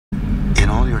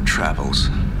travels,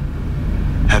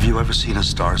 have you ever seen a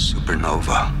star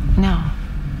supernova? No.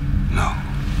 No.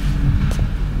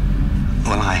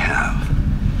 Well, I have.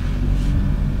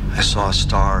 I saw a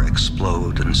star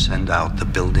explode and send out the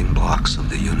building blocks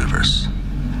of the universe.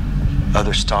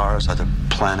 Other stars, other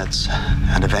planets,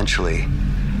 and eventually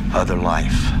other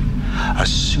life. A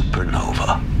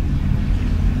supernova.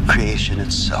 Creation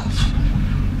itself.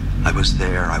 I was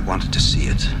there, I wanted to see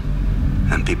it,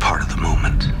 and be part of the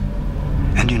moment.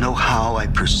 And you know how I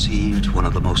perceived one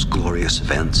of the most glorious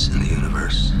events in the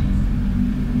universe?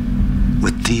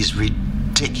 With these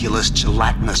ridiculous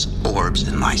gelatinous orbs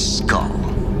in my skull.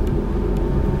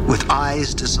 With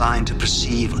eyes designed to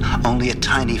perceive only a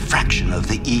tiny fraction of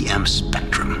the EM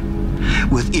spectrum.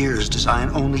 With ears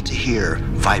designed only to hear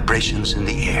vibrations in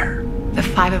the air. The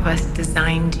five of us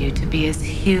designed you to be as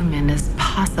human as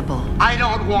possible. I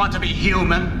don't want to be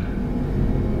human.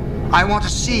 I want to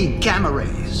see gamma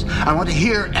rays. I want to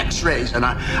hear X-rays, and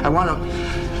I want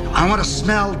to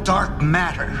smell dark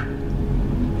matter.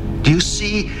 Do you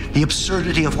see the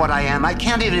absurdity of what I am? I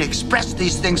can't even express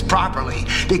these things properly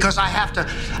because I have to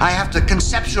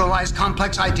conceptualize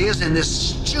complex ideas in this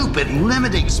stupid,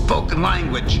 limiting spoken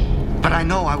language. But I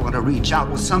know I want to reach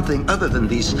out with something other than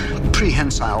these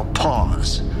prehensile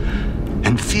paws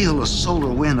and feel a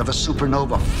solar wind of a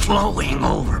supernova flowing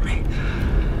over me.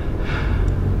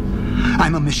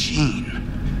 I'm a machine.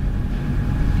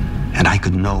 And I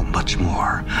could know much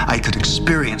more. I could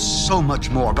experience so much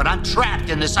more, but I'm trapped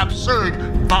in this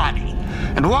absurd body.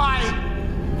 And why?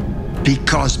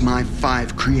 Because my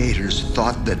 5 creators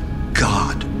thought that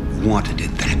God wanted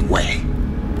it that way.